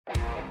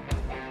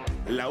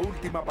La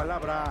última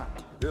palabra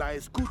la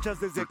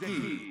escuchas desde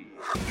aquí.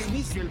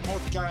 Inicia el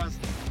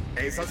podcast.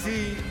 Es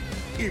así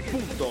y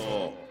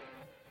punto.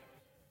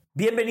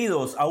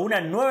 Bienvenidos a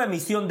una nueva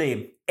emisión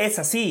de Es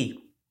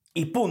así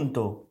y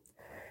punto.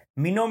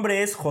 Mi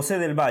nombre es José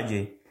del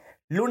Valle.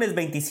 Lunes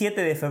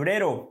 27 de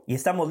febrero y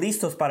estamos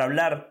listos para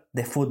hablar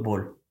de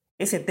fútbol.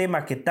 Ese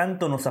tema que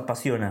tanto nos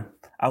apasiona,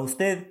 a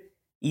usted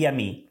y a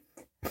mí.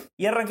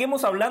 Y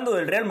arranquemos hablando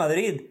del Real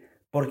Madrid,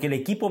 porque el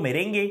equipo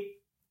merengue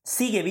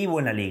sigue vivo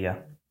en la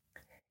liga.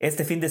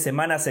 Este fin de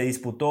semana se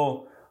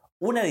disputó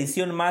una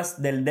edición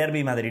más del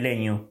derbi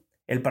madrileño.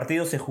 El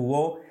partido se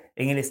jugó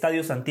en el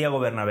Estadio Santiago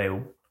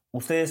Bernabéu.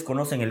 Ustedes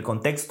conocen el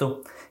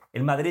contexto.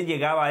 El Madrid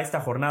llegaba a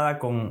esta jornada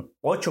con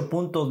 8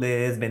 puntos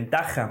de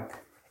desventaja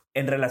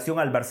en relación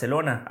al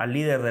Barcelona, al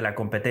líder de la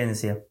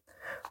competencia.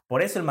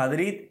 Por eso el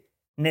Madrid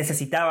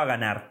necesitaba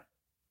ganar.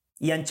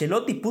 Y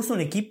Ancelotti puso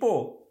un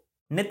equipo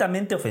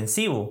netamente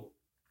ofensivo.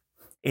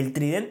 El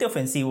tridente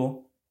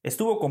ofensivo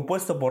estuvo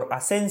compuesto por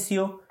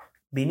Asensio,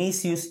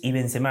 Vinicius y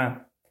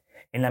Benzema.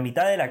 En la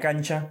mitad de la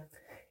cancha,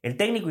 el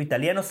técnico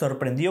italiano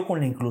sorprendió con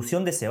la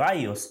inclusión de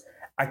Ceballos,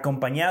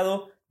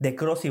 acompañado de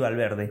Kroos y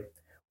Valverde.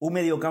 Un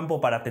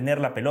mediocampo para tener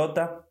la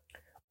pelota,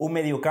 un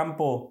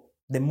mediocampo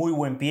de muy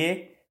buen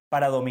pie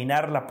para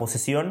dominar la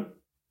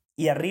posesión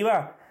y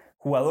arriba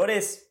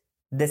jugadores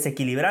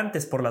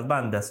desequilibrantes por las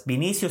bandas,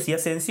 Vinicius y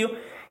Asensio,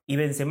 y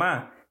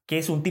Benzema, que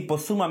es un tipo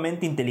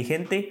sumamente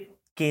inteligente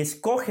que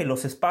escoge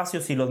los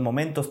espacios y los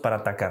momentos para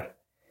atacar.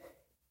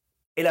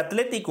 El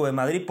Atlético de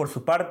Madrid, por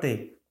su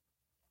parte,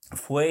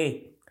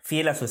 fue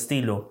fiel a su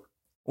estilo.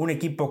 Un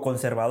equipo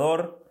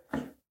conservador,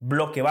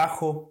 bloque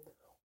bajo,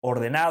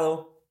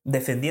 ordenado,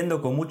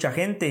 defendiendo con mucha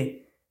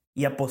gente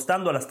y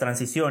apostando a las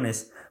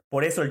transiciones.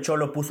 Por eso el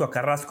Cholo puso a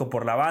Carrasco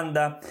por la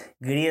banda,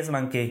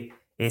 Griezmann que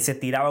se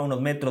tiraba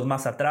unos metros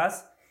más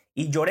atrás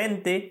y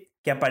Llorente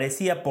que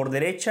aparecía por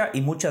derecha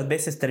y muchas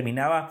veces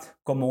terminaba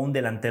como un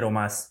delantero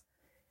más.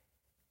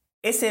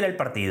 Ese era el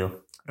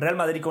partido. Real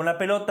Madrid con la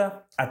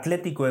pelota,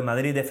 Atlético de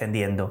Madrid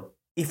defendiendo.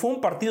 Y fue un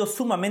partido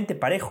sumamente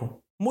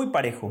parejo, muy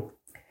parejo.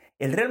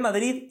 El Real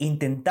Madrid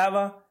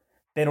intentaba,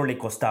 pero le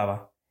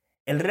costaba.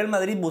 El Real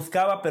Madrid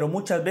buscaba, pero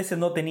muchas veces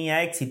no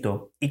tenía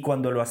éxito. Y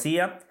cuando lo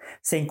hacía,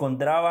 se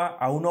encontraba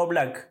a un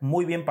Oblak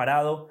muy bien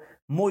parado,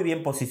 muy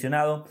bien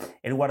posicionado.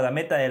 El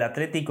guardameta del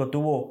Atlético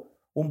tuvo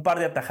un par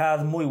de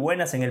atajadas muy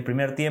buenas en el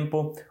primer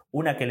tiempo.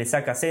 Una que le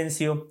saca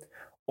Asensio,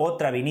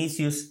 otra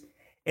Vinicius.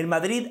 El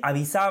Madrid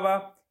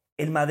avisaba,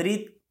 el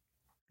Madrid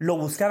lo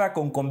buscaba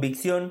con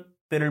convicción,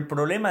 pero el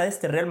problema de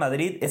este Real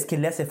Madrid es que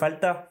le hace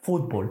falta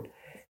fútbol,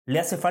 le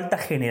hace falta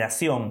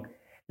generación,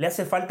 le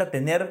hace falta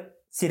tener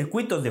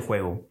circuitos de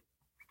juego.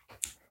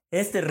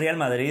 Este Real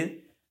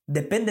Madrid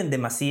depende en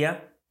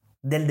demasía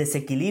del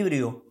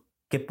desequilibrio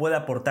que pueda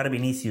aportar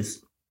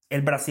Vinicius.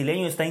 El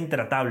brasileño está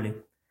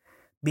intratable.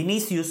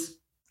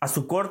 Vinicius, a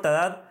su corta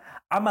edad,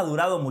 ha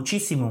madurado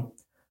muchísimo.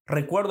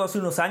 Recuerdo hace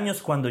unos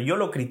años cuando yo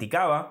lo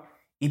criticaba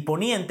y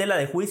ponía en tela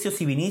de juicio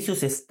si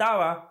Vinicius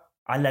estaba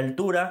a la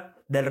altura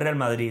del Real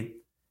Madrid.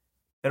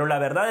 Pero la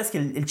verdad es que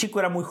el chico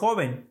era muy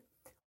joven.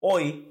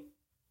 Hoy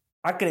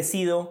ha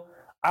crecido,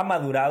 ha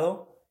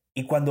madurado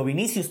y cuando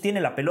Vinicius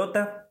tiene la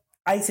pelota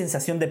hay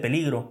sensación de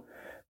peligro.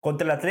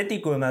 Contra el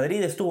Atlético de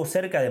Madrid estuvo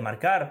cerca de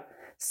marcar.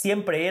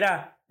 Siempre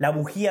era la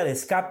bujía de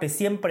escape,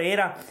 siempre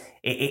era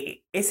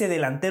ese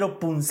delantero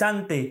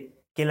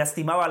punzante que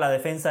lastimaba a la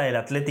defensa del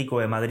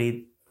Atlético de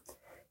Madrid.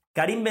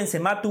 Karim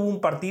Benzema tuvo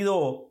un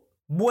partido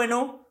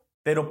bueno,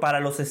 pero para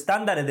los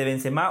estándares de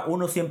Benzema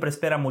uno siempre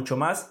espera mucho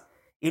más.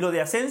 Y lo de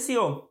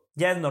Asensio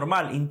ya es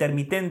normal,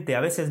 intermitente, a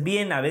veces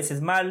bien, a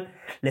veces mal,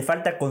 le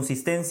falta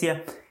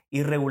consistencia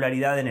y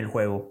regularidad en el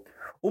juego.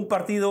 Un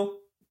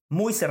partido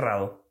muy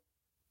cerrado.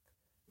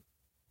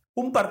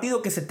 Un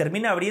partido que se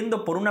termina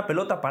abriendo por una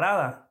pelota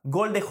parada,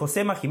 gol de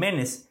Josema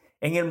Jiménez.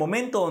 En el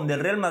momento donde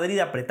el Real Madrid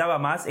apretaba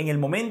más, en el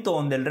momento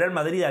donde el Real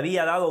Madrid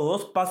había dado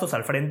 2 pasos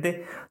al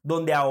frente,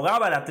 donde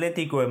ahogaba al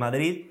Atlético de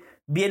Madrid,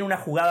 viene una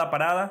jugada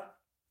parada,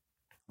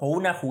 o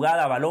una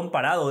jugada a balón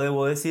parado,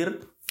 debo decir,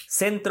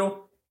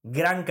 centro,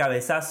 gran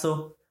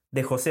cabezazo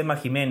de Josema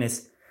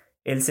Jiménez,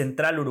 el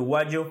central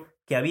uruguayo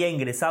que había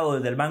ingresado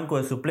desde el banco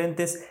de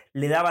suplentes,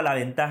 le daba la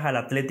ventaja al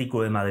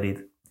Atlético de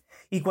Madrid.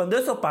 Y cuando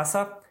eso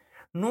pasa,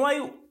 no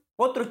hay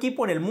otro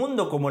equipo en el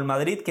mundo como el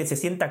Madrid que se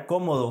sienta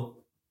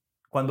cómodo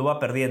cuando va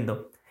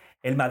perdiendo.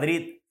 El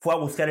Madrid fue a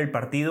buscar el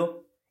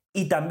partido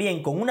y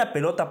también con una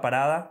pelota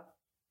parada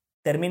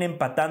termina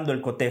empatando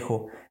el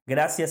cotejo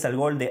gracias al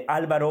gol de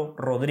Álvaro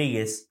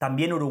Rodríguez,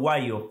 también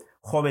uruguayo,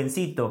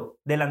 jovencito,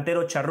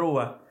 delantero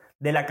charrúa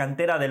de la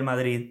cantera del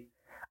Madrid.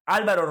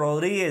 Álvaro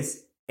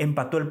Rodríguez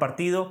empató el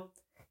partido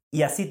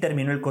y así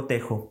terminó el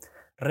cotejo.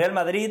 Real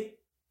Madrid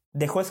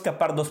dejó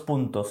escapar 2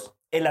 puntos.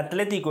 El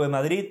Atlético de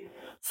Madrid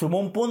sumó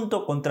 1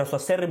 punto contra su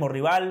acérrimo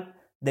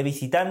rival de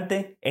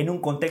visitante en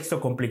un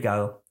contexto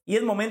complicado. Y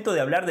es momento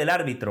de hablar del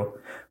árbitro,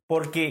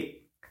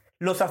 porque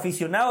los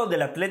aficionados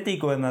del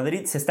Atlético de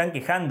Madrid se están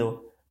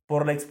quejando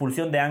por la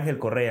expulsión de Ángel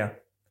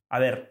Correa. A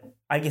ver,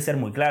 hay que ser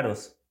muy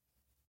claros.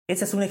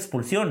 Esa es una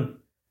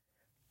expulsión.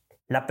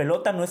 La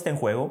pelota no está en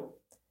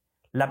juego.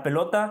 La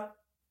pelota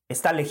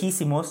está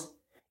lejísimos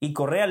y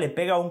Correa le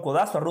pega un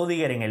codazo a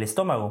Rüdiger en el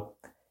estómago.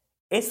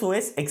 Eso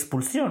es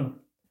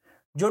expulsión.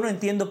 Yo no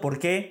entiendo por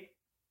qué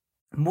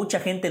mucha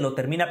gente lo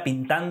termina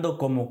pintando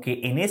como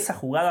que en esa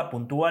jugada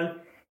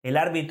puntual el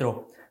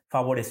árbitro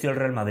favoreció al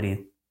Real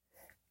Madrid.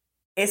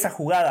 Esa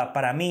jugada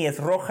para mí es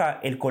roja,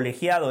 el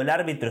colegiado, el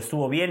árbitro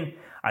estuvo bien.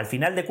 Al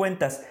final de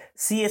cuentas,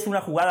 sí es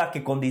una jugada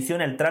que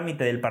condiciona el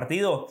trámite del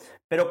partido,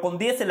 pero con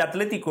 10 el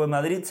Atlético de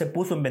Madrid se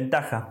puso en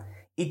ventaja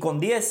y con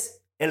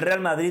 10 el Real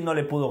Madrid no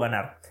le pudo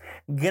ganar.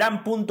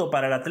 Gran punto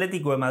para el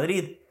Atlético de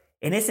Madrid.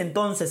 En ese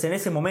entonces, en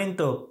ese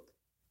momento,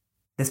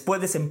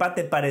 después de ese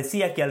empate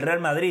parecía que al Real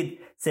Madrid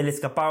se le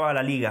escapaba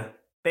la liga,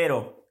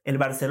 pero el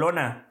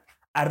Barcelona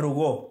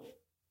arrugó.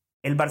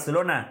 El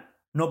Barcelona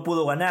no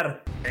pudo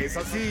ganar. Es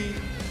así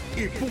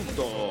y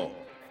punto.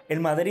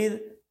 El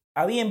Madrid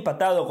había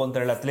empatado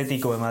contra el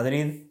Atlético de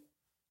Madrid.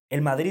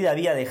 El Madrid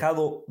había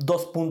dejado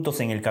 2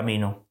 puntos en el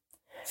camino.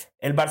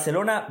 El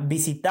Barcelona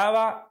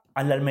visitaba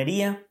al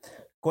Almería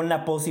con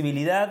la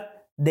posibilidad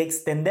de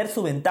extender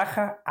su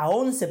ventaja a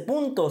 11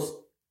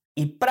 puntos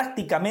y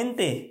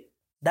prácticamente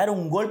dar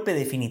un golpe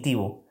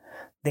definitivo.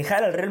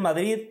 Dejar al Real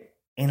Madrid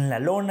en la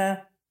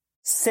lona,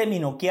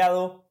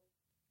 semi-noqueado.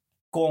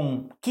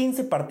 Con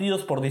 15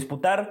 partidos por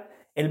disputar,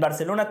 el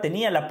Barcelona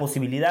tenía la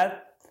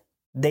posibilidad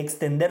de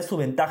extender su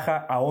ventaja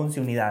a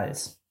 11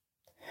 unidades.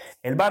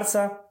 El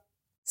Barça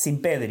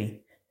sin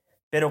Pedri,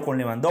 pero con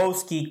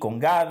Lewandowski, con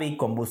Gavi,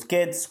 con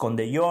Busquets, con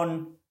De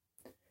Jong,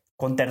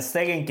 con Ter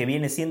Stegen, que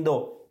viene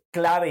siendo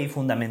clave y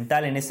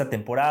fundamental en esta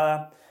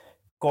temporada,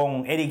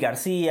 con Eric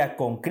García,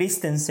 con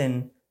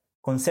Christensen,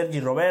 con Sergi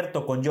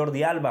Roberto, con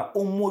Jordi Alba,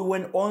 un muy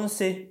buen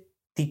 11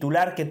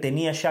 titular que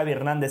tenía Xavi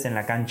Hernández en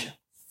la cancha.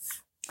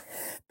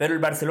 Pero el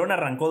Barcelona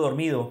arrancó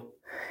dormido.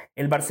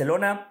 El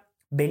Barcelona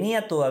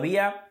venía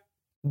todavía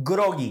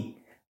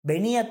groggy,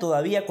 venía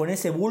todavía con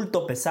ese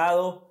bulto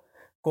pesado,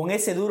 con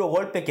ese duro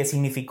golpe que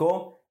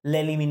significó la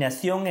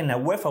eliminación en la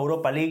UEFA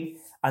Europa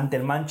League ante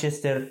el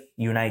Manchester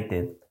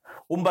United.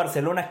 Un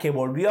Barcelona que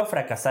volvió a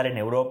fracasar en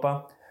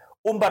Europa,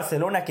 un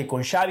Barcelona que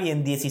con Xavi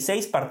en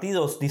 16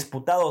 partidos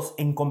disputados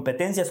en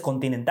competencias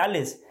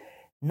continentales,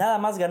 nada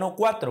más ganó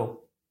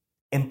 4,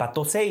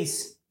 empató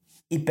 6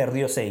 y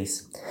perdió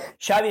 6.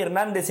 Xavi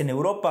Hernández en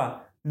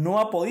Europa no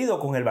ha podido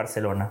con el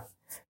Barcelona.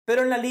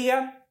 Pero en la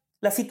Liga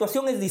la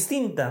situación es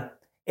distinta.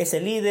 Es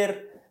el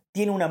líder,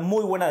 tiene una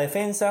muy buena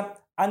defensa.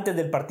 Antes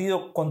del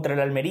partido contra el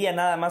Almería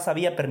nada más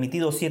había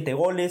permitido 7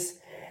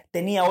 goles.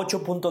 Tenía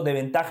 8 puntos de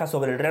ventaja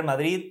sobre el Real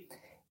Madrid.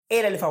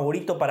 Era el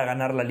favorito para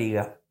ganar la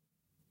Liga.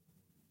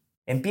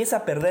 Empieza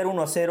a perder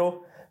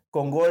 1-0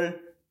 con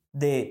gol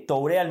de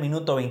Touré al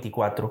minuto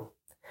 24.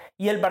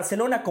 Y el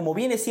Barcelona, como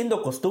viene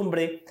siendo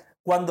costumbre,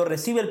 cuando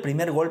recibe el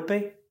primer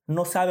golpe,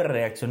 no sabe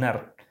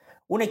reaccionar.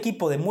 Un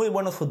equipo de muy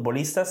buenos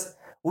futbolistas,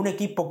 un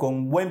equipo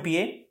con buen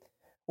pie,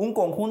 un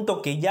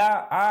conjunto que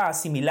ya ha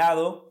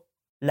asimilado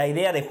la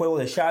idea de juego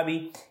de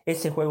Xavi,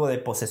 ese juego de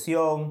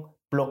posesión,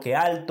 bloque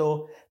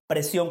alto,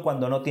 presión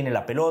cuando no tiene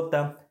la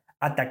pelota,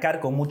 atacar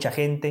con mucha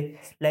gente.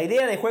 La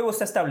idea de juego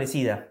está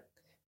establecida,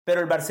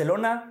 pero el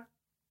Barcelona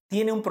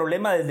tiene un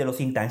problema desde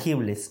los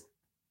intangibles.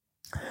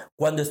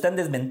 Cuando está en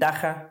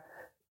desventaja,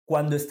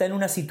 cuando está en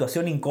una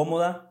situación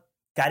incómoda,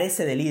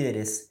 carece de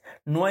líderes.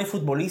 No hay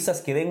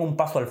futbolistas que den un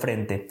paso al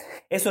frente.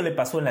 Eso le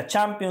pasó en la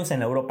Champions, en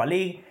la Europa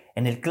League,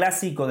 en el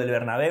clásico del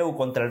Bernabéu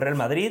contra el Real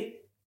Madrid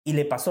y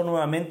le pasó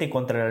nuevamente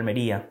contra el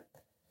Almería.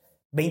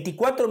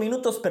 24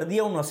 minutos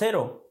perdía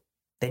 1-0.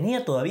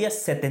 Tenía todavía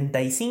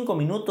 75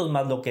 minutos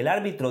más lo que el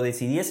árbitro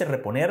decidiese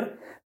reponer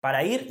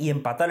para ir y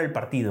empatar el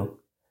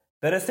partido.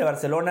 Pero este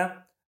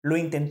Barcelona lo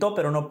intentó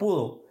pero no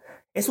pudo.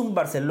 Es un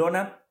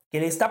Barcelona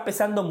que le está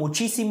pesando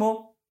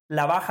muchísimo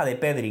la baja de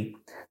Pedri.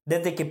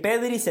 Desde que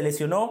Pedri se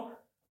lesionó,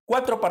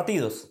 4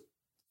 partidos,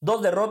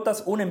 2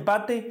 derrotas, 1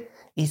 empate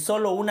y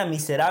solo una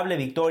miserable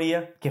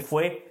victoria que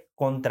fue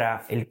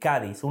contra el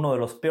Cádiz, uno de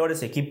los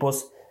peores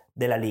equipos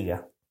de la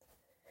liga.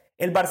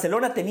 El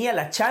Barcelona tenía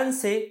la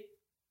chance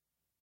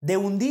de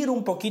hundir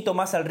un poquito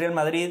más al Real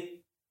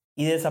Madrid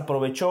y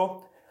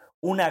desaprovechó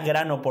una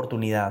gran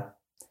oportunidad.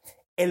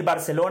 El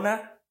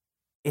Barcelona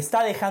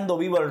está dejando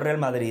vivo al Real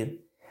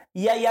Madrid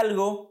y hay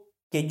algo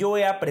que yo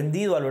he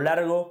aprendido a lo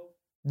largo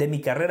de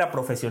mi carrera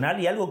profesional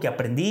y algo que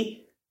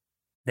aprendí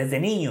desde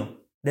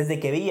niño, desde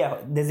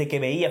que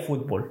veía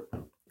fútbol.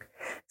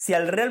 Si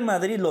al Real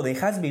Madrid lo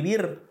dejas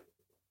vivir,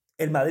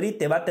 el Madrid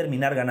te va a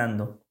terminar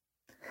ganando.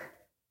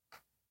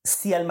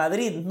 Si al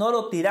Madrid no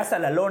lo tiras a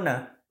la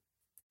lona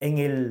en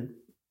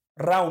el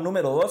round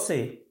número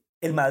 12,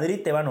 el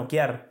Madrid te va a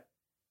noquear.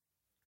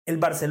 El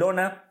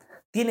Barcelona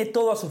tiene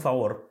todo a su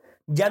favor.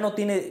 Ya no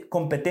tiene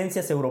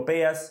competencias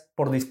europeas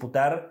por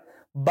disputar.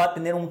 Va a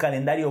tener un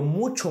calendario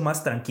mucho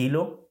más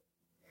tranquilo.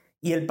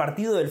 Y el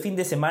partido del fin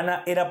de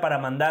semana era para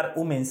mandar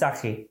un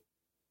mensaje.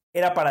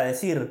 Era para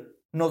decir,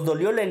 nos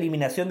dolió la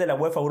eliminación de la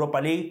UEFA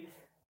Europa League,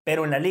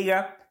 pero en la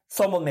Liga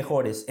somos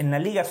mejores. En la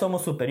Liga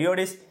somos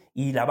superiores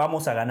y la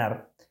vamos a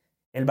ganar.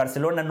 El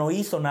Barcelona no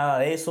hizo nada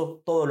de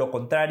eso, todo lo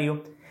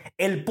contrario.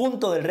 El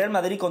punto del Real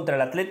Madrid contra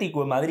el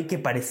Atlético de Madrid, que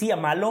parecía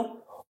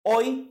malo,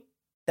 hoy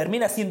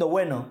termina siendo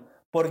bueno,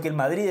 porque el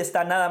Madrid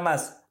está nada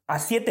más a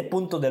 7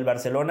 puntos del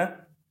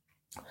Barcelona.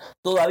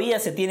 Todavía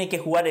se tiene que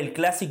jugar el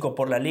clásico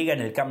por la Liga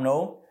en el Camp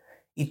Nou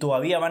y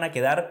todavía van a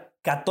quedar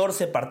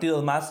 14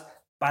 partidos más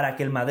para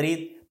que el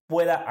Madrid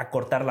pueda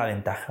acortar la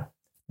ventaja.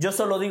 Yo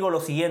solo digo lo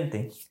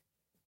siguiente: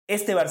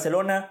 este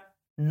Barcelona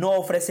no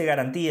ofrece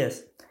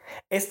garantías.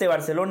 Este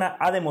Barcelona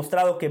ha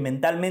demostrado que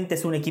mentalmente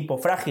es un equipo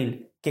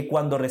frágil, que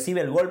cuando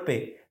recibe el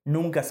golpe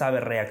nunca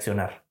sabe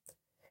reaccionar.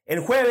 El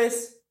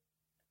jueves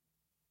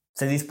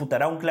se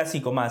disputará un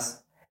clásico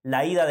más,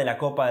 la ida de la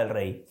Copa del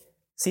Rey,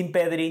 sin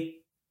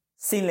Pedri,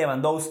 sin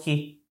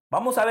Lewandowski.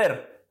 Vamos a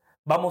ver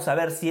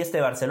si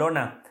este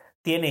Barcelona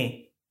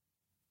tiene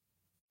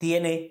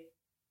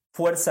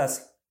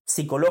fuerzas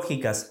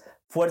psicológicas,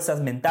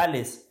 fuerzas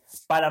mentales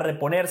para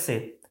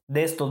reponerse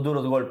de estos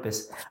duros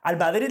golpes. Al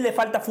Madrid le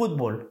falta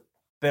fútbol,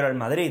 pero al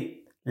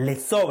Madrid le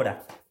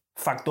sobra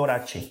factor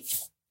H.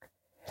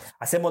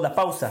 Hacemos la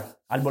pausa.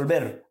 Al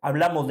volver,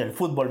 hablamos del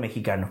fútbol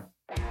mexicano.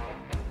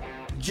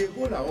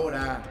 Llegó la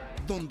hora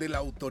donde la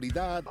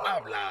autoridad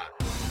habla.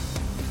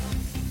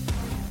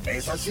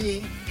 Es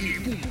así y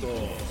punto.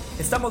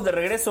 Estamos de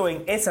regreso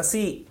en Es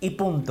así y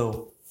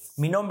punto.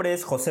 Mi nombre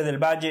es José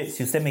del Valle.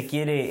 Si usted me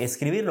quiere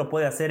escribir, lo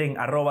puede hacer en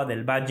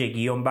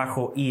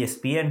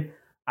 @delvalle_ESPN,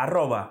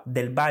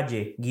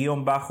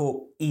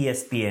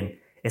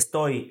 @delvalle_ESPN.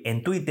 Estoy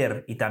en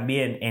Twitter y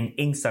también en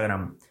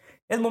Instagram.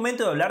 Es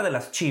momento de hablar de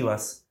las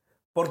Chivas,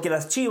 porque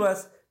las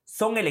Chivas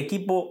son el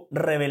equipo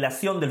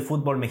revelación del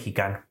fútbol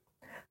mexicano.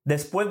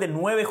 Después de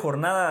 9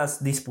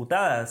 jornadas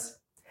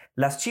disputadas,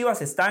 las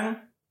Chivas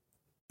están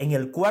en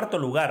el 4º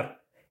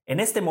lugar. En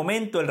este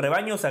momento el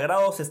rebaño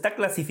sagrado se está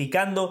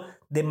clasificando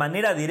de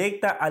manera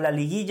directa a la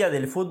liguilla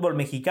del fútbol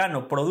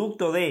mexicano,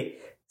 producto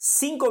de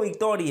 5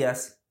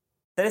 victorias,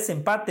 3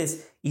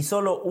 empates y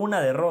solo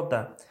una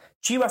derrota.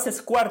 Chivas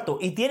es 4º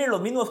y tiene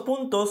los mismos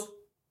puntos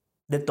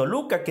de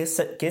Toluca, que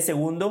es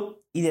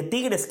segundo, y de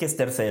Tigres, que es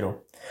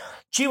tercero.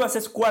 Chivas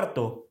es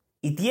 4º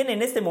y tiene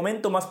en este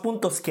momento más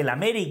puntos que el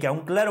América,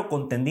 un claro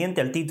contendiente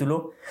al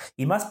título,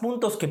 y más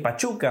puntos que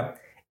Pachuca,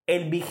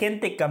 el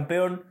vigente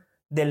campeón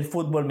del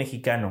fútbol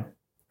mexicano.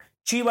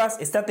 Chivas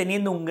está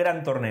teniendo un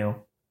gran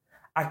torneo.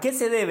 ¿A qué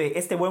se debe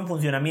este buen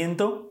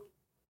funcionamiento?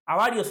 A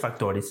varios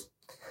factores.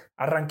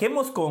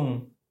 Arranquemos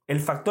con el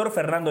factor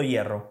Fernando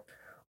Hierro,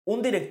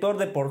 un director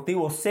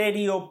deportivo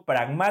serio,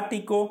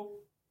 pragmático,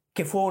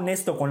 que fue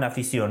honesto con la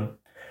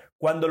afición.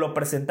 Cuando lo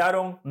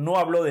presentaron no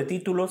habló de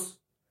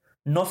títulos,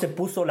 no se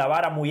puso la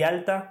vara muy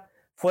alta,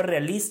 fue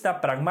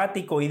realista,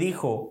 pragmático y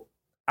dijo: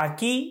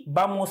 aquí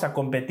vamos a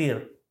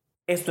competir,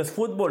 esto es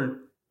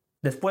fútbol,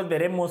 después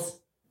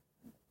veremos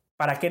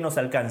para qué nos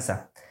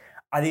alcanza.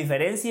 A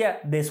diferencia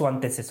de su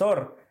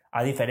antecesor,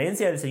 a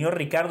diferencia del señor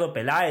Ricardo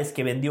Peláez,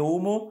 que vendió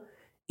humo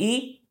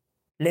y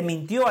le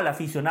mintió al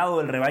aficionado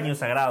del rebaño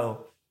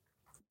sagrado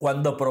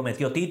cuando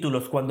prometió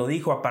títulos, cuando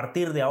dijo: a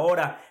partir de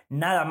ahora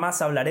nada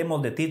más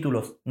hablaremos de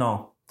títulos.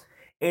 No,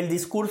 el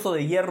discurso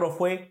de Hierro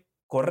fue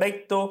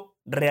correcto,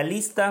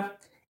 realista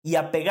y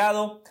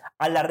apegado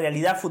a la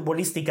realidad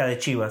futbolística de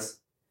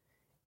Chivas.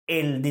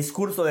 El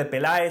discurso de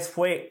Peláez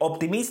fue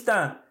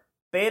optimista,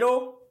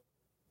 pero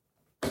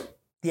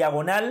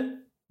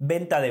diagonal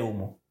venta de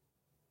humo.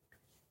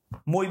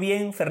 Muy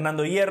bien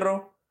Fernando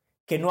Hierro,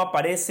 que no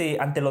aparece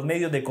ante los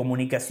medios de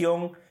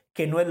comunicación,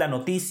 que no es la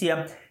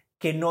noticia,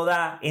 que no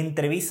da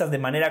entrevistas de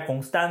manera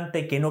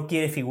constante, que no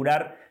quiere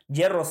figurar.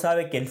 Hierro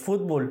sabe que el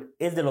fútbol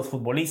es de los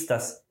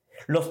futbolistas.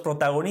 Los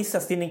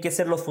protagonistas tienen que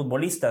ser los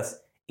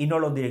futbolistas y no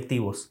los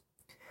directivos.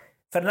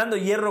 Fernando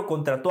Hierro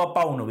contrató a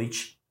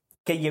Paunovic,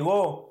 que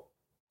llegó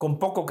con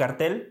poco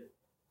cartel,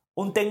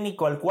 un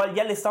técnico al cual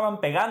ya le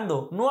estaban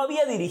pegando. No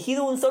había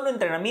dirigido un solo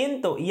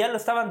entrenamiento y ya lo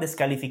estaban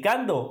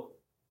descalificando.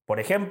 Por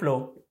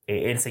ejemplo,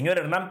 el señor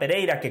Hernán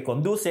Pereira, que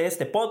conduce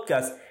este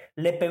podcast,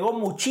 le pegó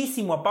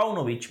muchísimo a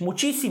Paunovic,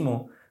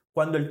 muchísimo,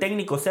 cuando el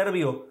técnico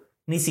serbio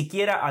ni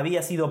siquiera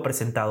había sido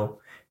presentado.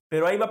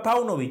 Pero ahí va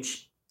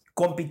Paunovic,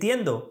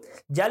 compitiendo.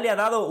 Ya le ha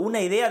dado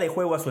una idea de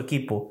juego a su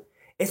equipo.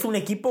 Es un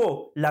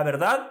equipo, la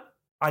verdad,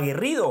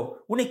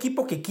 aguerrido, un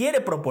equipo que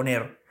quiere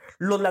proponer.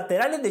 Los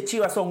laterales de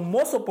Chivas son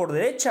Mozo por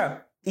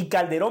derecha y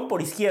Calderón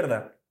por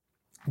izquierda.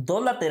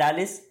 Dos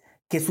laterales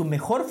que su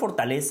mejor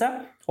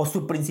fortaleza o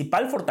su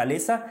principal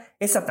fortaleza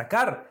es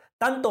atacar.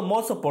 Tanto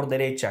Mozo por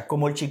derecha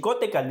como el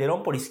Chicote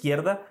Calderón por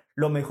izquierda,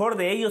 lo mejor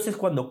de ellos es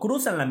cuando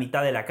cruzan la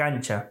mitad de la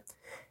cancha.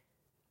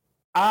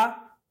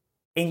 Ha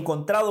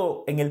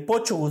encontrado en el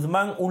Pocho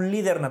Guzmán un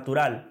líder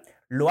natural.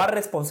 Lo ha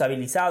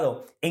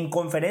responsabilizado. En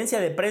conferencia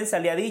de prensa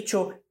le ha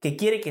dicho que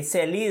quiere que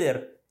sea el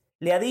líder.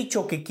 Le ha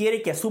dicho que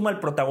quiere que asuma el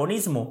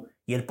protagonismo.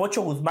 Y el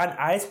Pocho Guzmán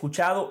ha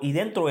escuchado y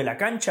dentro de la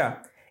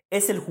cancha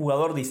es el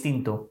jugador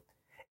distinto.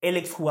 El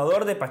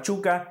exjugador de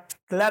Pachuca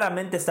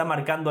claramente está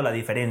marcando la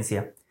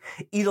diferencia.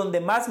 Y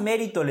donde más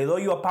mérito le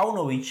doy yo a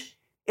Paunovic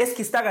es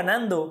que está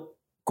ganando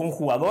con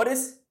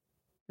jugadores,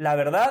 la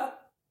verdad,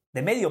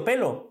 de medio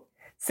pelo.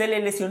 Se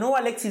le lesionó a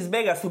Alexis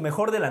Vega, su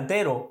mejor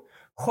delantero.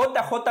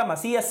 JJ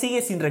Macías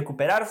sigue sin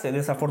recuperarse,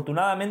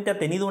 desafortunadamente ha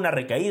tenido una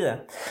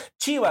recaída.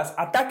 Chivas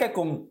ataca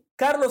con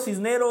Carlos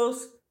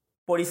Cisneros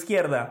por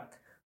izquierda,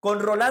 con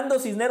Rolando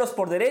Cisneros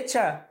por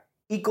derecha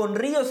y con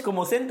Ríos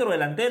como centro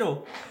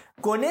delantero.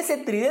 Con ese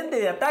tridente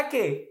de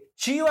ataque,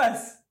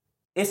 Chivas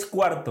es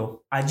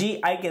cuarto. Allí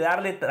hay que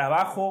darle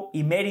trabajo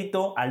y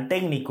mérito al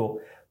técnico.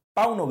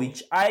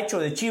 Paunovic ha hecho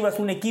de Chivas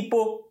un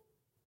equipo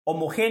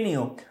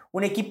homogéneo,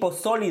 un equipo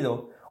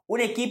sólido,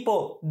 un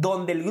equipo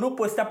donde el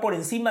grupo está por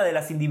encima de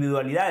las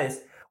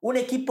individualidades, un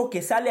equipo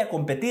que sale a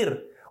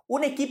competir,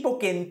 un equipo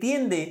que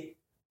entiende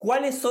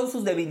cuáles son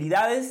sus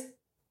debilidades,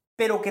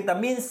 pero que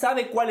también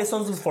sabe cuáles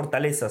son sus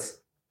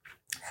fortalezas.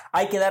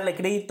 Hay que darle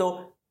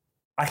crédito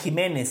a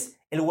Jiménez,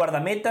 el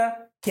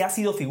guardameta que ha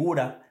sido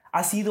figura,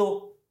 ha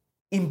sido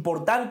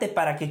importante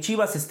para que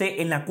Chivas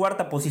esté en la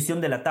cuarta posición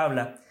de la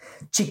tabla.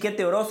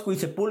 Chiquete Orozco y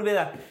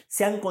Sepúlveda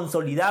se han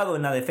consolidado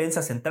en la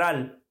defensa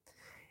central.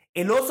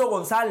 El Oso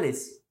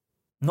González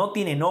no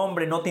tiene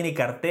nombre, no tiene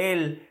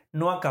cartel,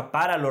 no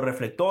acapara los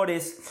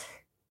reflectores.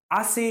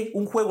 Hace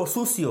un juego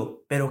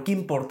sucio, pero qué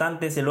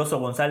importante es el Oso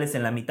González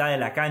en la mitad de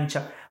la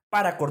cancha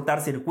para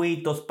cortar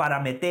circuitos, para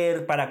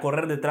meter, para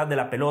correr detrás de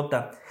la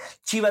pelota.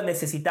 Chivas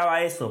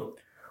necesitaba eso.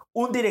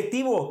 Un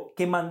directivo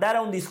que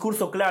mandara un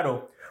discurso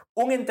claro.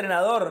 Un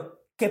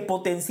entrenador que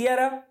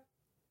potenciara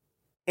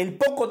el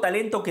poco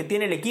talento que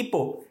tiene el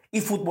equipo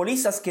y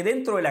futbolistas que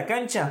dentro de la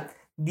cancha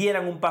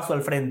dieran un paso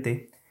al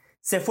frente.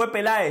 Se fue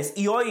Peláez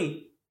y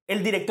hoy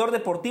el director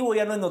deportivo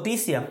ya no es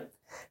noticia.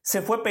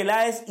 Se fue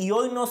Peláez y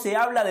hoy no se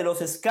habla de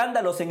los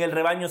escándalos en el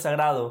rebaño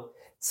sagrado.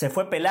 Se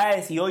fue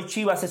Peláez y hoy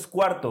Chivas es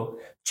cuarto.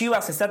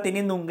 Chivas está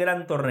teniendo un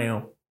gran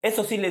torneo.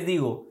 Eso sí les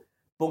digo,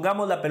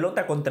 pongamos la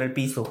pelota contra el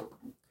piso.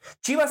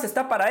 Chivas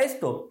está para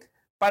esto,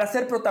 para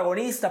ser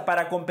protagonista,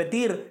 para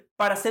competir,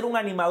 para ser un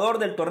animador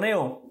del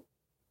torneo.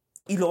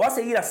 Y lo va a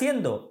seguir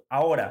haciendo.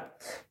 Ahora,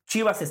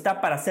 ¿Chivas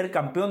está para ser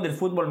campeón del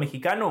fútbol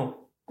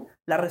mexicano?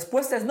 La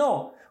respuesta es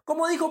no.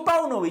 Como dijo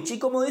Paunovic y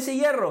como dice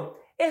Hierro,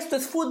 esto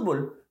es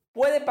fútbol.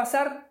 ¿Puede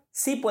pasar?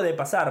 Sí puede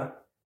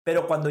pasar.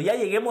 Pero cuando ya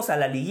lleguemos a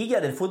la liguilla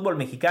del fútbol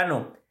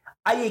mexicano,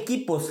 hay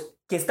equipos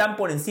que están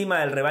por encima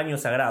del rebaño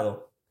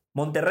sagrado.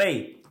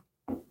 Monterrey,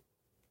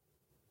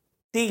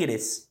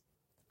 Tigres,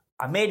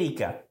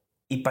 América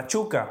y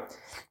Pachuca.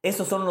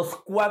 Esos son los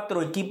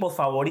 4 equipos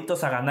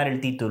favoritos a ganar el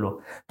título.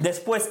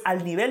 Después,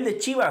 al nivel de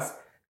Chivas,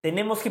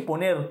 tenemos que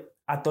poner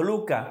a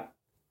Toluca,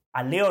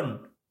 a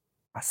León,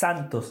 a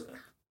Santos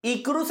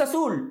y Cruz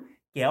Azul,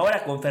 que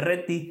ahora con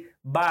Ferretti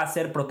va a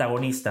ser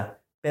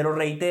protagonista. Pero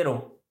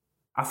reitero,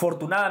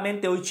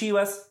 afortunadamente hoy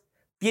Chivas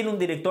tiene un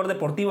director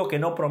deportivo que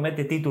no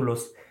promete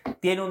títulos.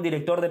 Tiene un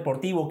director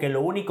deportivo que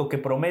lo único que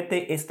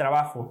promete es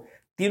trabajo.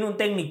 Tiene un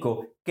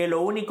técnico que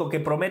lo único que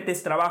promete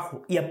es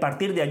trabajo. Y a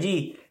partir de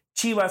allí,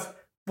 Chivas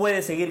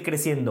puede seguir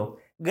creciendo.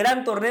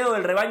 Gran torneo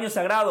del rebaño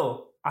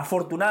sagrado.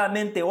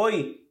 Afortunadamente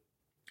hoy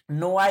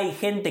no hay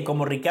gente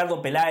como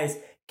Ricardo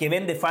Peláez que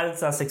vende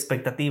falsas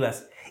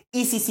expectativas.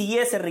 Y si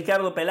siguiese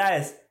Ricardo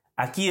Peláez,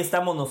 aquí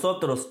estamos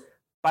nosotros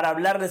para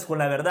hablarles con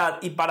la verdad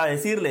y para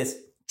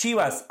decirles,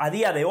 Chivas a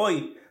día de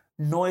hoy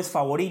no es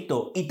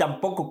favorito y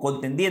tampoco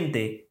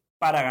contendiente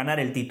para ganar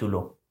el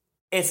título.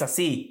 Es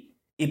así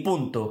y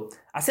punto.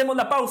 Hacemos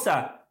la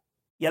pausa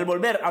y al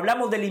volver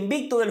hablamos del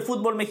invicto del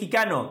fútbol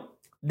mexicano,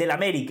 del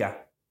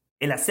América,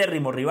 el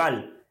acérrimo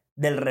rival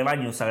del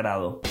rebaño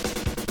sagrado.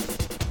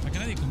 Acá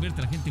nadie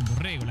convierte a la gente en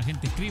borrego, la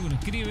gente escribe o no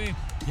escribe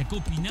y acá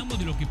opinamos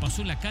de lo que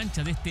pasó en la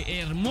cancha de este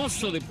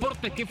hermoso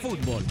deporte que es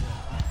fútbol.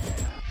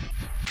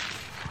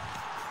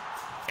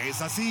 Es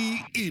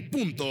así y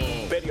punto.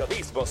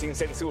 Periodismo sin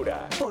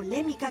censura.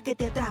 Polémica que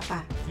te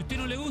atrapa. Si a usted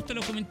no le gustan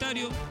los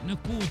comentarios, no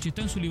escuche,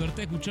 está en su libertad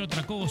de escuchar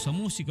otra cosa,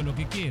 música, lo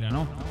que quiera,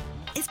 ¿no?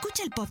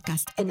 Escucha el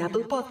podcast en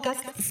Apple Podcast,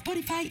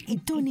 Spotify y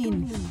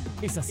TuneIn.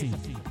 Es así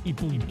y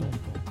punto.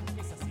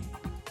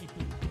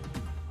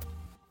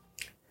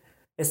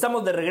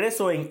 Estamos de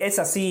regreso en Es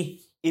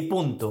así y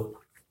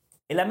punto.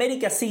 El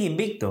América sigue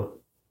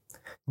invicto.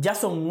 Ya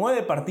son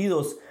 9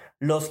 partidos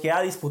los que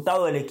ha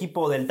disputado el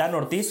equipo del Tan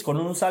Ortiz con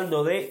un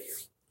saldo de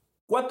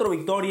 4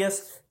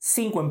 victorias,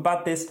 5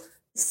 empates,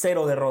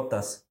 0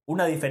 derrotas.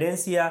 Una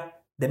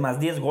diferencia de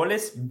más 10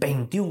 goles,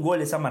 21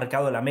 goles ha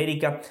marcado el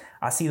América,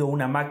 ha sido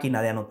una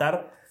máquina de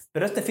anotar.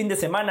 Pero este fin de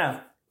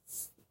semana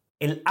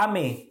el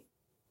AME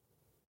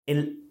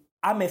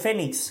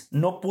Fénix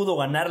no pudo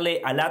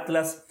ganarle al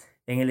Atlas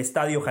en el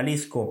Estadio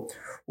Jalisco.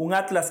 Un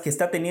Atlas que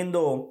está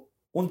teniendo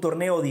un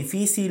torneo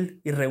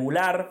difícil,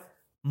 irregular.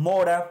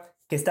 Mora,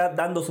 que está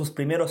dando sus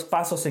primeros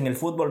pasos en el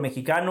fútbol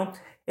mexicano,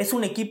 es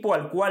un equipo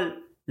al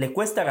cual le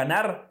cuesta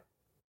ganar,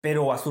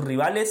 pero a sus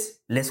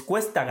rivales les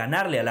cuesta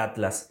ganarle al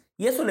Atlas.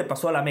 Y eso le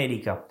pasó al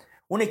América.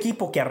 Un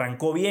equipo que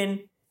arrancó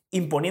bien,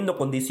 imponiendo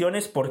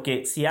condiciones,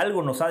 porque si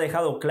algo nos ha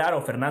dejado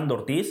claro Fernando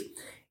Ortiz,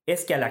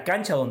 es que a la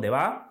cancha donde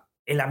va,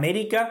 el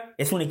América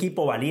es un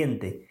equipo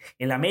valiente.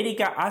 El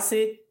América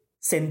hace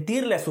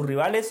sentirle a sus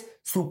rivales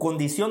su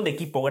condición de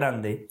equipo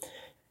grande.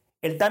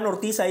 El Tan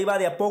Ortiz ahí va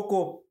de a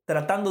poco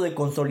tratando de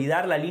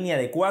consolidar la línea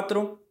de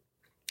 4.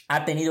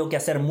 Ha tenido que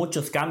hacer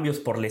muchos cambios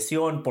por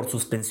lesión, por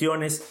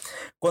suspensiones.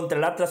 Contra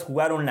el Atlas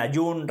jugaron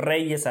Layún,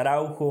 Reyes,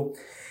 Araujo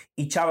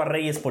y Chava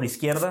Reyes por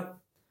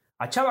izquierda.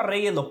 A Chava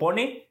Reyes lo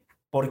pone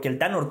porque el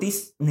Tan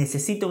Ortiz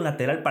necesita un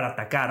lateral para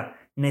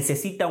atacar.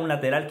 Necesita un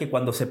lateral que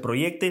cuando se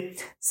proyecte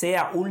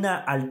sea una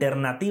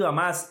alternativa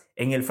más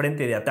en el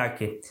frente de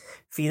ataque.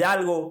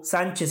 Fidalgo,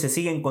 Sánchez se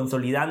siguen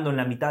consolidando en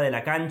la mitad de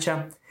la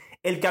cancha.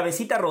 El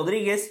Cabecita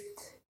Rodríguez,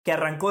 que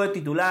arrancó de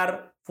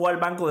titular, fue al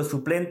banco de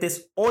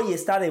suplentes, hoy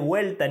está de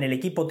vuelta en el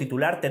equipo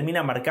titular,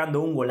 termina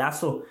marcando un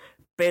golazo,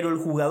 pero el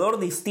jugador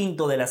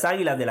distinto de las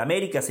Águilas del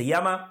América se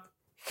llama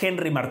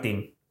Henry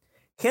Martín.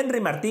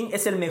 Henry Martín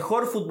es el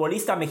mejor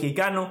futbolista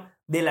mexicano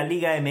de la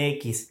Liga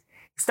MX.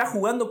 Está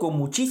jugando con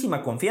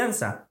muchísima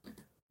confianza.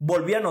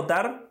 Volví a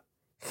anotar,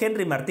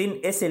 Henry Martín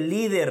es el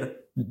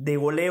líder de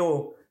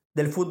goleo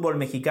del fútbol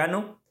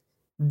mexicano.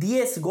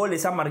 10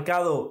 goles ha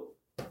marcado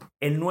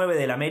el 9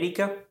 del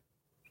América.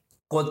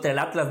 Contra el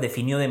Atlas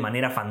definió de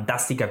manera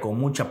fantástica, con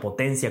mucha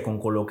potencia, con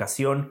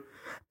colocación.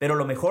 Pero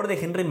lo mejor de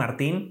Henry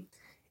Martín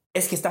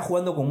es que está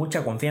jugando con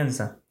mucha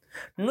confianza.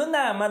 No es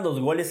nada más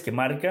los goles que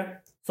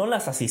marca, son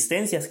las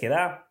asistencias que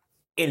da,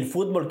 el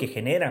fútbol que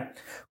genera,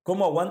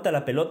 cómo aguanta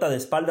la pelota de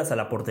espaldas a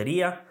la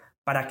portería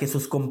para que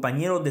sus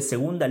compañeros de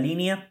segunda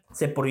línea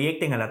se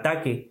proyecten al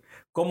ataque,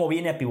 cómo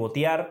viene a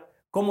pivotear,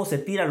 cómo se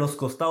tira a los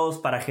costados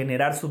para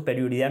generar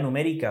superioridad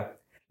numérica.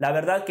 La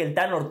verdad que el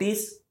Tan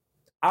Ortiz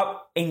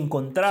ha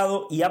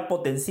encontrado y ha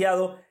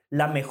potenciado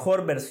la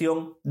mejor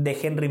versión de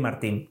Henry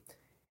Martín.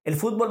 El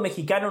fútbol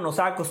mexicano nos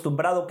ha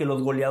acostumbrado que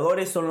los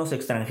goleadores son los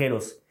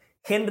extranjeros.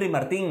 Henry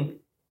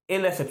Martín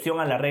es la excepción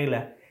a la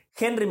regla.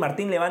 Henry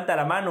Martín levanta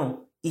la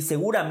mano y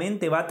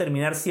seguramente va a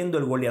terminar siendo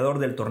el goleador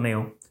del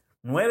torneo.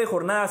 9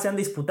 jornadas se han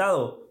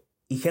disputado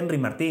y Henry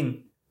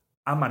Martín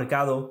ha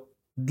marcado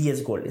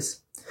 10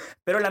 goles.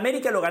 Pero el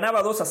América lo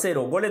ganaba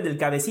 2-0, goles del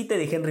Cabecita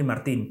y de Henry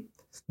Martín.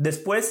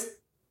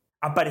 Después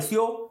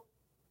apareció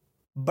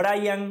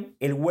Brian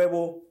el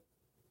Huevo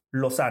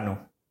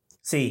Lozano.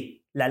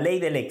 Sí, la ley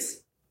del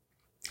ex.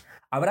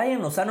 A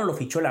Brian Lozano lo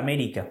fichó el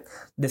América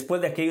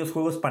después de aquellos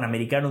Juegos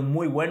Panamericanos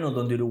muy buenos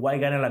donde Uruguay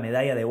gana la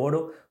medalla de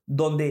oro,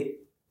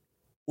 donde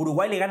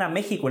Uruguay le gana a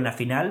México en la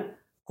final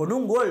con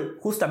un gol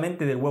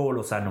justamente del Huevo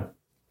Lozano.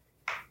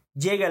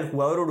 Llega el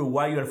jugador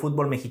uruguayo al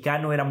fútbol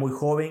mexicano, era muy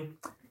joven,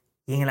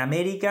 y en el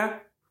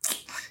América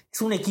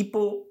es un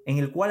equipo en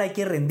el cual hay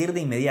que rendir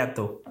de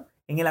inmediato.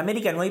 En el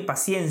América no hay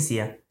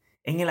paciencia.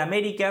 En el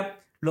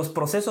América los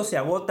procesos se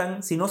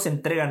agotan si no se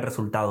entregan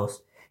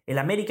resultados. El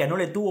América no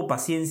le tuvo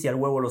paciencia al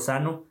Huevo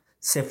Lozano,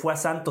 se fue a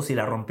Santos y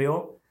la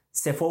rompió,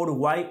 se fue a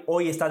Uruguay,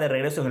 hoy está de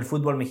regreso en el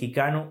fútbol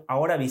mexicano,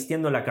 ahora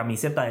vistiendo la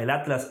camiseta del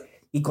Atlas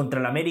y contra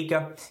el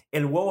América.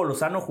 El Huevo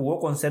Lozano jugó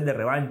con sed de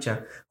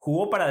revancha,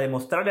 jugó para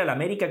demostrarle al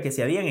América que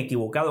se habían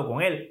equivocado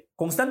con él.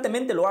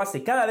 Constantemente lo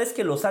hace, cada vez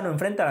que Lozano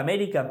enfrenta al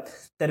América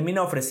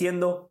termina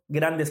ofreciendo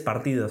grandes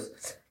partidos.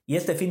 Y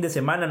este fin de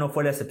semana no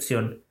fue la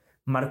excepción.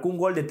 Marcó un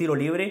gol de tiro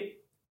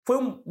libre, fue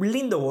un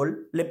lindo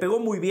gol, le pegó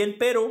muy bien,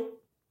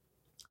 pero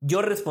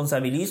yo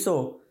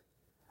responsabilizo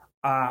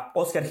a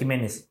Óscar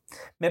Jiménez.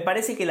 Me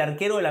parece que el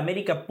arquero del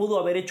América pudo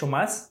haber hecho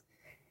más.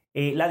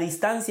 La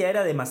distancia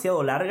era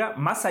demasiado larga,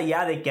 más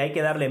allá de que hay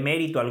que darle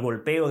mérito al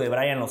golpeo de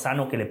Brian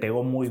Lozano, que le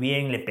pegó muy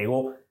bien, le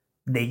pegó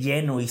de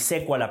lleno y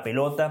seco a la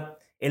pelota.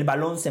 El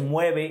balón se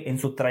mueve en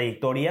su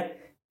trayectoria,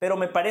 pero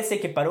me parece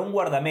que para un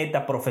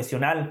guardameta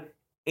profesional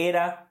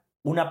era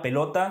una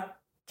pelota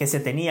que se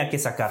tenía que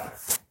sacar.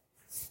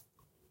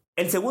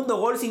 El segundo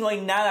gol, si no hay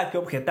nada que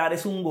objetar,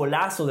 es un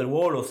golazo del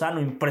Huevo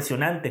Lozano,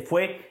 impresionante.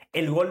 Fue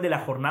el gol de la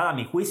jornada a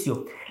mi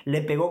juicio.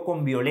 Le pegó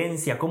con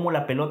violencia, cómo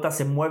la pelota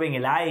se mueve en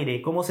el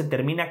aire, cómo se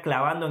termina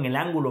clavando en el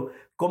ángulo,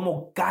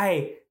 cómo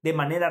cae de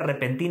manera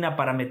repentina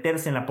para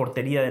meterse en la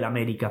portería del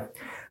América.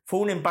 Fue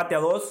un empate a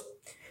 2.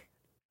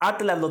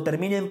 Atlas lo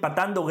termina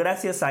empatando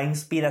gracias a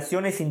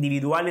inspiraciones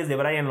individuales de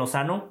Brian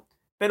Lozano,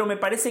 pero me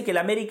parece que el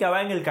América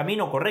va en el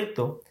camino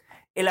correcto.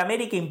 El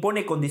América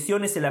impone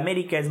condiciones, el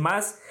América es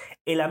más,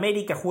 el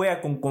América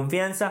juega con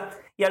confianza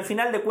y al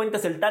final de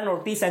cuentas el Tan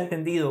Ortiz ha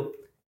entendido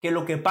que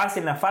lo que pasa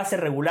en la fase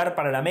regular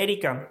para el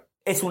América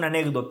es una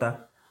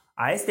anécdota.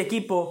 A este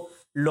equipo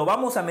lo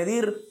vamos a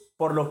medir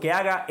por lo que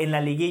haga en la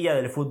liguilla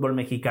del fútbol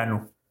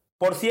mexicano.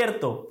 Por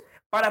cierto,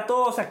 para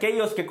todos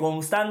aquellos que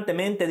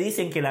constantemente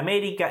dicen que el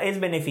América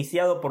es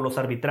beneficiado por los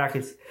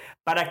arbitrajes,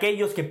 para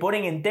aquellos que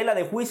ponen en tela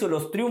de juicio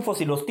los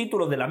triunfos y los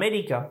títulos del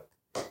América,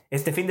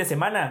 este fin de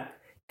semana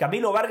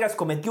Camilo Vargas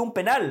cometió un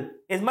penal.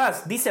 Es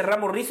más, dice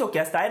Ramos Rizzo que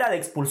hasta era de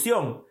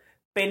expulsión.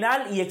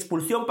 Penal y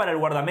expulsión para el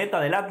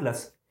guardameta del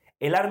Atlas.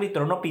 El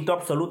árbitro no pitó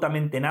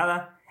absolutamente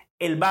nada.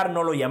 El VAR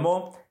no lo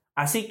llamó.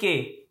 Así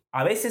que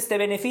a veces te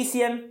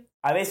benefician,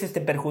 a veces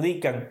te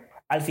perjudican.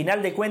 Al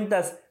final de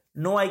cuentas,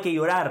 no hay que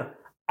llorar.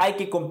 Hay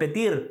que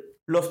competir.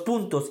 Los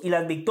puntos y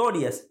las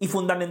victorias y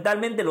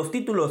fundamentalmente los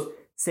títulos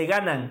se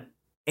ganan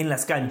en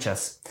las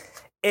canchas.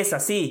 Es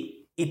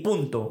así y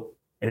punto.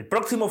 El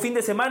próximo fin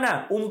de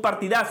semana, un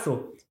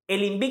partidazo.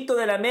 El invicto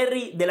del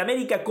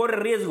América corre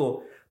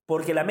riesgo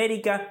porque el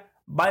América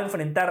va a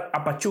enfrentar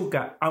a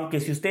Pachuca. Aunque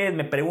si ustedes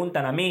me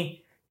preguntan a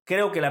mí,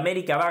 Creo que el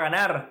América va a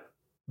ganar,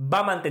 va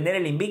a mantener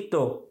el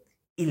invicto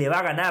y le va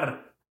a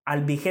ganar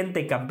al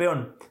vigente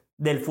campeón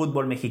del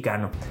fútbol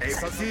mexicano.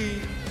 Es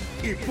así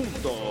y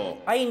punto.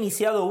 Ha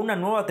iniciado una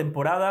nueva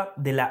temporada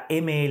de la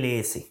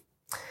MLS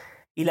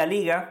y la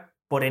liga,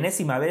 por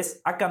enésima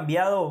vez, ha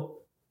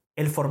cambiado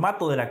el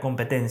formato de la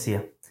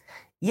competencia.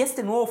 Y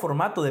este nuevo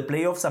formato de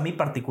playoffs a mí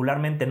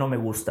particularmente no me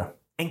gusta.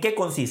 ¿En qué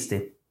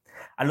consiste?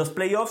 A los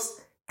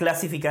playoffs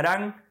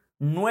clasificarán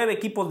 9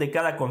 equipos de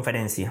cada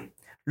conferencia.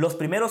 Los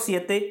primeros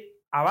 7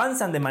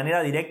 avanzan de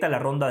manera directa a la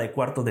ronda de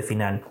cuartos de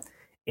final.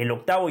 El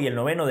octavo y el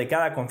noveno de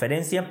cada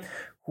conferencia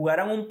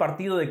jugarán un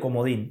partido de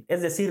comodín,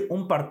 es decir,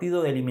 un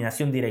partido de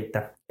eliminación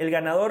directa. El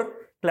ganador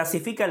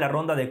clasifica a la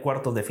ronda de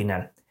cuartos de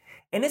final.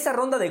 En esa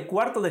ronda de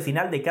cuartos de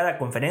final de cada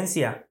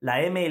conferencia, la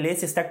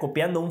MLS está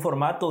copiando un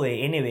formato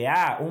de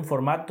NBA, un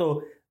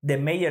formato de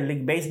Major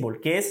League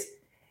Baseball, que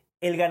es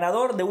el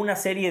ganador de una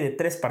serie de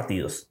 3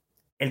 partidos.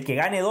 El que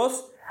gane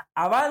 2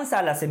 avanza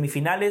a las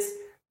semifinales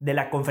de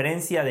la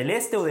conferencia del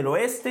este o del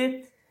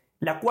oeste,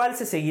 la cual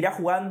se seguirá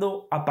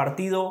jugando a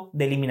partido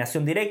de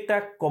eliminación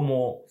directa,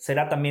 como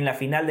será también la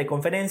final de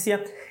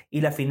conferencia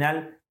y la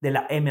final de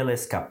la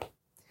MLS Cup.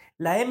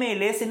 La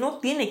MLS no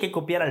tiene que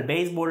copiar al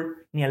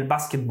béisbol ni al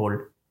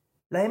básquetbol.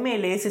 La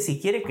MLS, si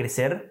quiere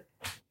crecer,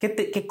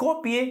 que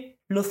copie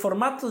los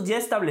formatos ya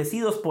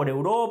establecidos por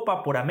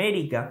Europa, por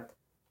América.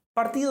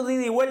 Partidos de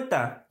ida y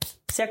vuelta.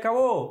 Se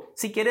acabó.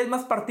 Si querés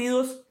más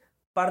partidos,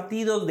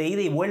 partidos de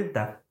ida y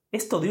vuelta.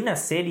 Esto de una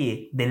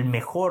serie del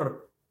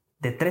mejor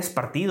de 3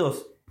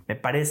 partidos me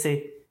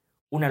parece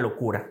una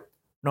locura.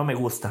 No me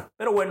gusta.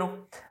 Pero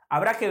bueno,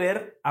 habrá que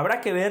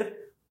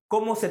ver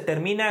cómo se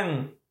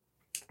terminan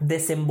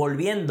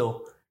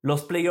desenvolviendo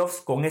los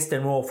playoffs con este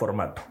nuevo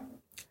formato.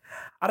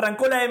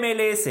 Arrancó la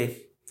MLS.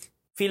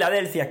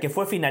 Filadelfia, que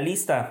fue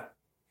finalista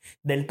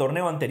del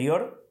torneo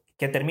anterior,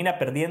 que termina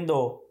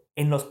perdiendo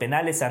en los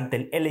penales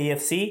ante el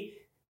LAFC,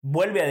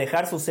 vuelve a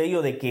dejar su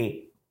sello de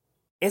que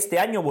este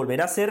año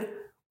volverá a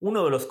ser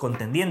uno de los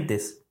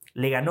contendientes.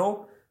 Le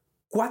ganó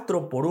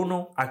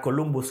 4-1 a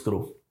Columbus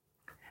Crew.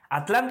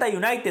 Atlanta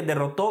United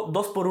derrotó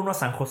 2-1 a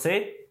San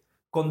José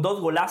con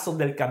 2 golazos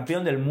del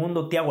campeón del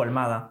mundo Thiago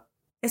Almada.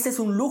 Ese es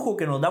un lujo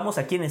que nos damos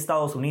aquí en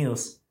Estados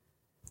Unidos.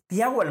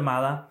 Thiago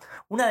Almada,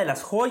 una de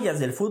las joyas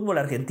del fútbol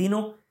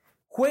argentino,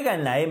 juega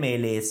en la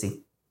MLS.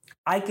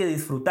 Hay que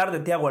disfrutar de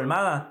Thiago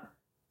Almada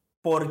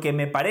porque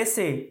me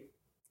parece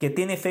que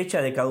tiene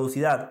fecha de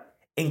caducidad.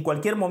 En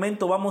cualquier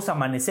momento vamos a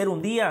amanecer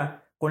un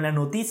día con la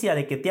noticia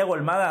de que Thiago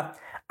Almada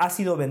ha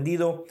sido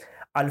vendido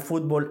al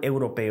fútbol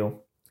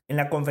europeo. En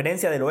la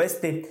conferencia del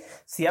oeste,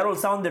 Seattle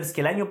Sounders,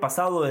 que el año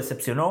pasado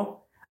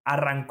decepcionó,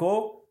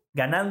 arrancó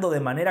ganando de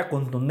manera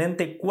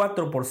contundente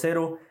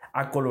 4-0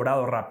 a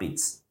Colorado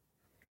Rapids.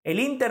 El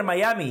Inter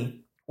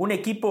Miami, un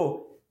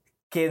equipo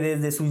que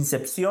desde su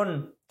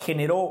incepción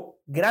generó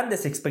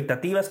grandes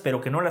expectativas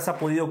pero que no las ha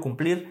podido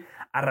cumplir,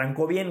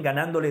 arrancó bien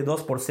ganándole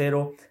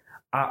 2-0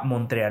 a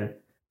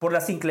Montreal. Por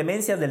las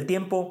inclemencias del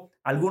tiempo,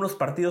 algunos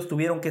partidos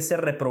tuvieron que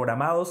ser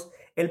reprogramados.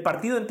 El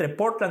partido entre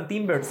Portland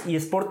Timbers y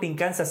Sporting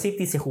Kansas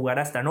City se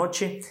jugará esta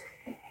noche.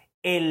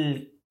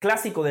 El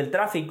clásico del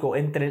tráfico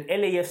entre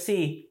el LAFC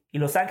y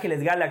Los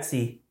Ángeles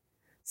Galaxy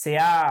se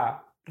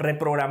ha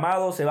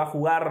reprogramado, se va a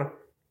jugar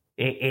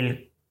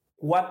el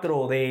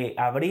 4 de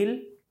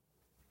abril.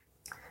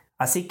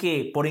 Así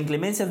que por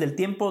inclemencias del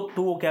tiempo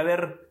tuvo que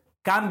haber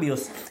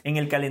cambios en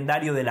el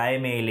calendario de la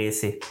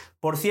MLS.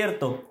 Por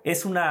cierto,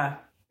 es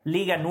una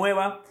liga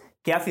nueva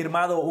que ha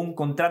firmado un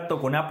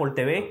contrato con Apple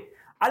TV.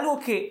 Algo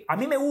que a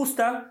mí me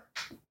gusta.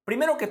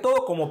 Primero que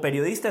todo, como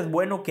periodista es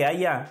bueno que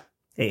haya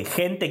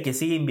gente que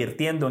sigue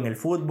invirtiendo en el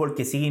fútbol,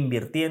 que sigue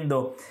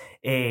invirtiendo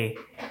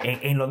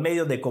en los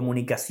medios de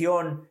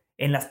comunicación,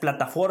 en las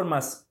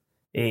plataformas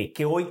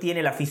que hoy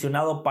tiene el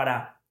aficionado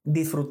para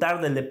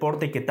disfrutar del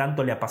deporte que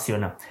tanto le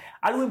apasiona.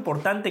 Algo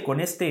importante con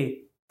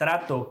este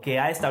trato que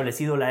ha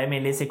establecido la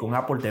MLS con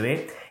Apple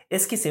TV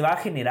es que se va a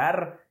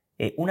generar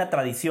una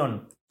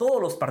tradición. Todos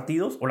los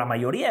partidos, o la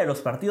mayoría de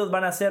los partidos,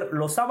 van a ser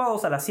los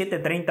sábados a las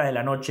 7:30 de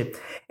la noche.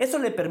 Eso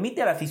le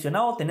permite al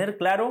aficionado tener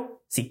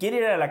claro, si quiere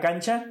ir a la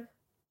cancha,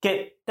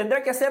 que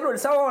tendrá que hacerlo el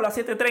sábado a las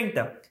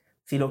 7:30.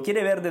 Si lo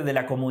quiere ver desde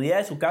la comodidad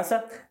de su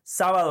casa,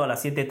 sábado a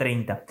las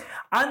 7:30.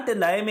 Antes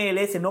la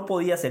MLS no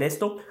podía hacer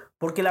esto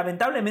porque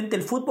lamentablemente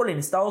el fútbol en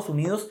Estados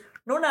Unidos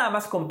no nada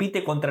más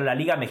compite contra la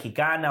Liga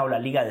Mexicana o la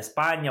Liga de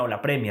España o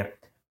la Premier.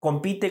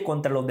 Compite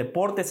contra los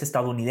deportes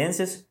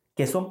estadounidenses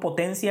que son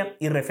potencia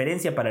y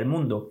referencia para el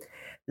mundo.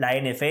 La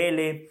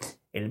NFL,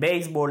 el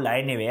béisbol, la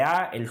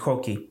NBA, el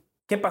hockey.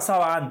 ¿Qué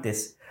pasaba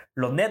antes?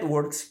 Los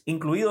networks,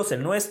 incluidos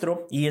el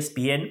nuestro,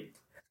 ESPN,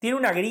 tiene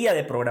una grilla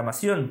de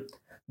programación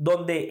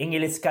donde en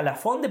el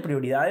escalafón de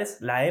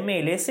prioridades la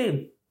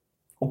MLS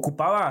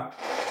ocupaba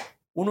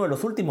uno de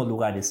los últimos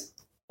lugares.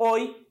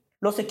 Hoy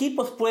los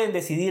equipos pueden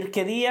decidir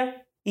qué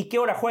día y qué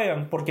hora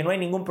juegan porque no hay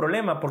ningún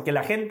problema, porque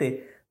la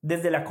gente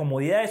desde la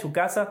comodidad de su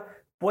casa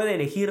puede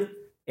elegir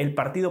el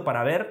partido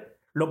para ver,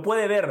 lo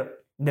puede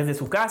ver desde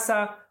su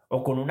casa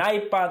o con un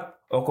iPad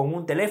o con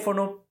un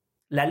teléfono.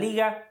 La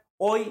liga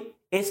hoy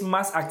es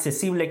más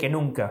accesible que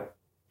nunca.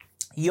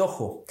 Y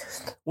ojo,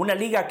 una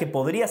liga que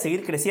podría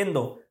seguir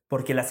creciendo,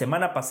 porque la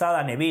semana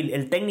pasada Neville,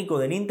 el técnico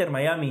del Inter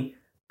Miami,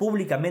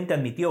 públicamente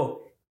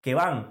admitió que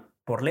van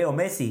por Leo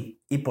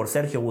Messi y por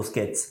Sergio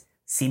Busquets.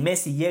 Si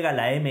Messi llega a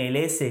la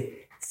MLS,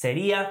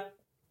 sería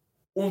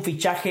un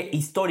fichaje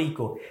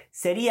histórico.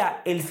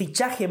 Sería el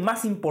fichaje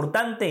más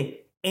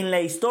importante en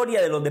la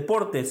historia de los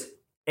deportes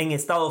en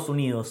Estados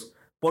Unidos,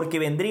 porque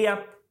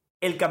vendría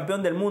el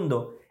campeón del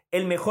mundo,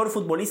 el mejor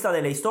futbolista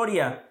de la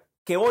historia,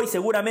 que hoy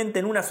seguramente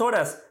en unas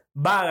horas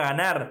va a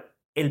ganar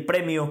el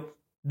premio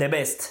The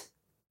Best.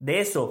 De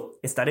eso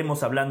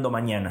estaremos hablando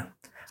mañana.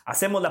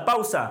 Hacemos la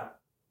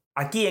pausa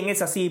aquí en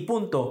Es Así y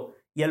Punto,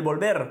 y al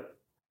volver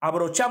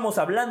abrochamos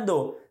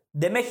hablando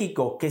de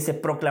México, que se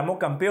proclamó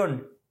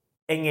campeón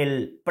en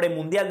el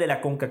premundial de la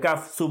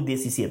CONCACAF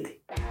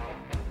Sub-17.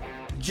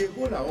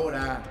 Llegó la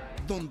hora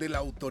donde la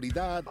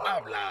autoridad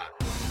habla.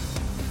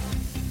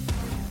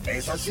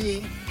 Es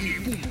así y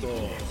punto.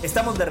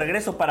 Estamos de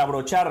regreso para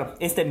abrochar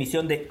esta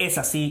emisión de Es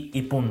Así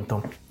y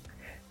Punto.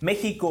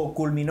 México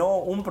culminó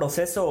un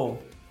proceso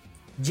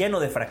lleno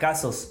de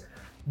fracasos,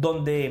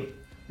 donde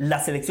la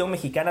selección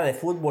mexicana de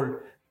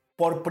fútbol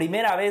por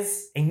primera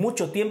vez en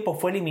mucho tiempo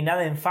fue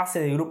eliminada en fase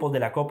de grupos de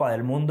la Copa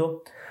del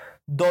Mundo,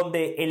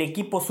 donde el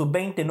equipo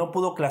sub-20 no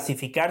pudo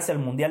clasificarse al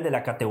Mundial de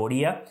la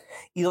categoría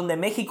y donde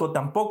México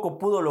tampoco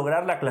pudo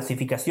lograr la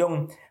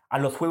clasificación a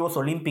los Juegos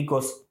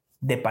Olímpicos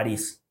de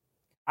París.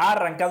 Ha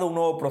arrancado un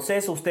nuevo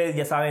proceso, ustedes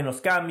ya saben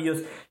los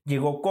cambios,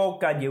 llegó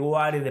Coca, llegó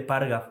Ares de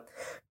Parga,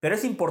 pero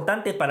es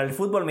importante para el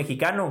fútbol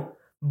mexicano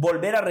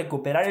volver a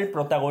recuperar el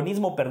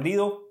protagonismo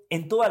perdido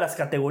en todas las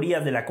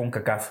categorías de la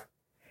CONCACAF.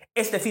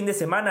 Este fin de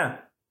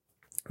semana,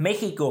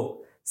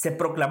 México se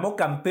proclamó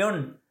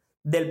campeón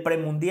del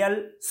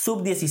premundial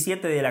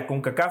sub-17 de la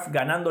CONCACAF,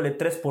 ganándole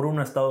 3-1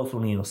 a Estados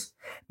Unidos.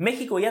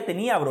 México ya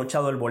tenía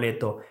abrochado el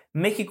boleto,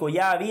 México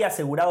ya había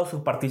asegurado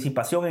su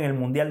participación en el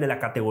mundial de la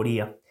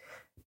categoría,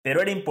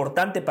 pero era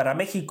importante para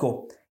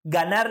México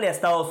ganarle a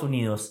Estados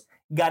Unidos,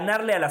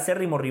 ganarle al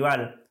acérrimo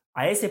rival,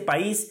 a ese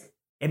país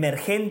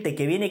emergente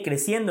que viene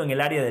creciendo en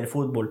el área del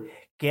fútbol,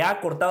 que ha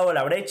cortado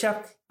la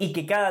brecha y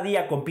que cada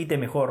día compite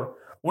mejor.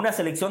 Una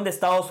selección de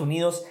Estados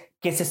Unidos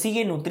que se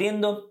sigue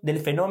nutriendo del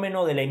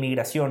fenómeno de la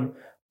inmigración,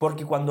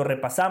 porque cuando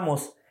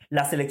repasamos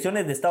las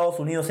selecciones de Estados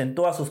Unidos en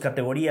todas sus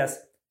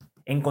categorías,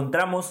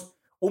 encontramos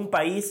un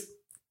país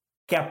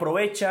que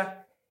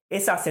aprovecha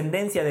esa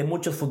ascendencia de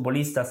muchos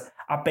futbolistas,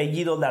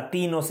 apellidos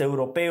latinos,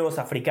 europeos,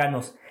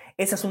 africanos.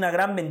 Esa es una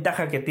gran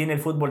ventaja que tiene el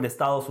fútbol de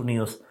Estados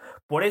Unidos.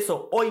 Por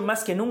eso, hoy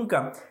más que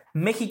nunca,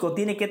 México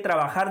tiene que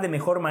trabajar de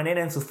mejor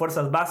manera en sus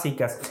fuerzas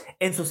básicas,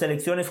 en sus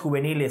selecciones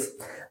juveniles.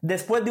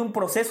 Después de un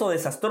proceso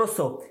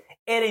desastroso,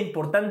 era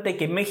importante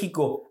que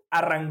México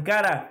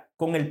arrancara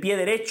con el pie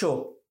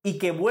derecho y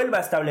que vuelva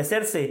a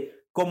establecerse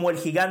como el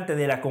gigante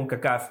de la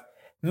CONCACAF.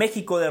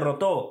 México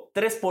derrotó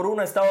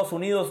 3-1 a Estados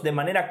Unidos de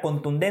manera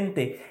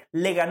contundente,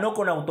 le ganó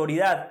con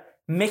autoridad.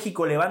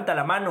 México levanta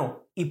la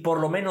mano y por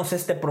lo menos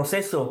este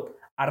proceso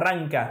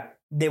arranca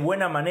de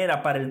buena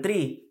manera para el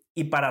Tri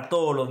y para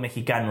todos los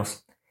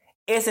mexicanos.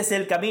 Ese es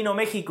el camino,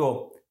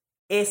 México.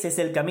 Ese es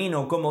el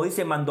camino, como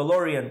dice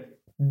Mandalorian.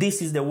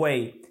 This is the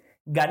way.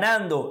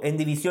 Ganando en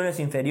divisiones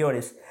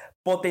inferiores,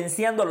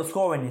 potenciando a los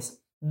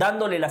jóvenes,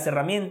 dándole las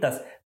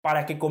herramientas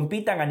para que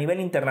compitan a nivel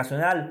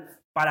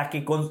internacional, para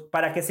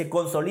que se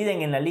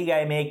consoliden en la Liga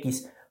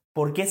MX,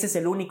 porque ese es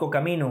el único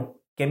camino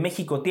que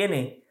México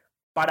tiene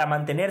para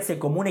mantenerse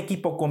como un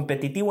equipo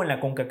competitivo en la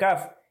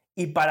CONCACAF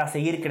y para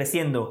seguir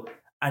creciendo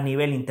a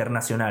nivel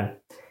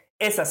internacional.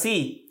 Es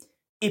así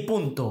y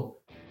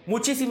punto.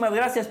 Muchísimas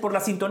gracias por la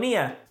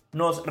sintonía.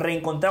 Nos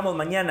reencontramos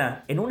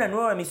mañana en una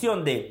nueva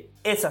emisión de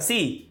Es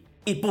Así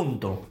y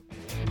Punto.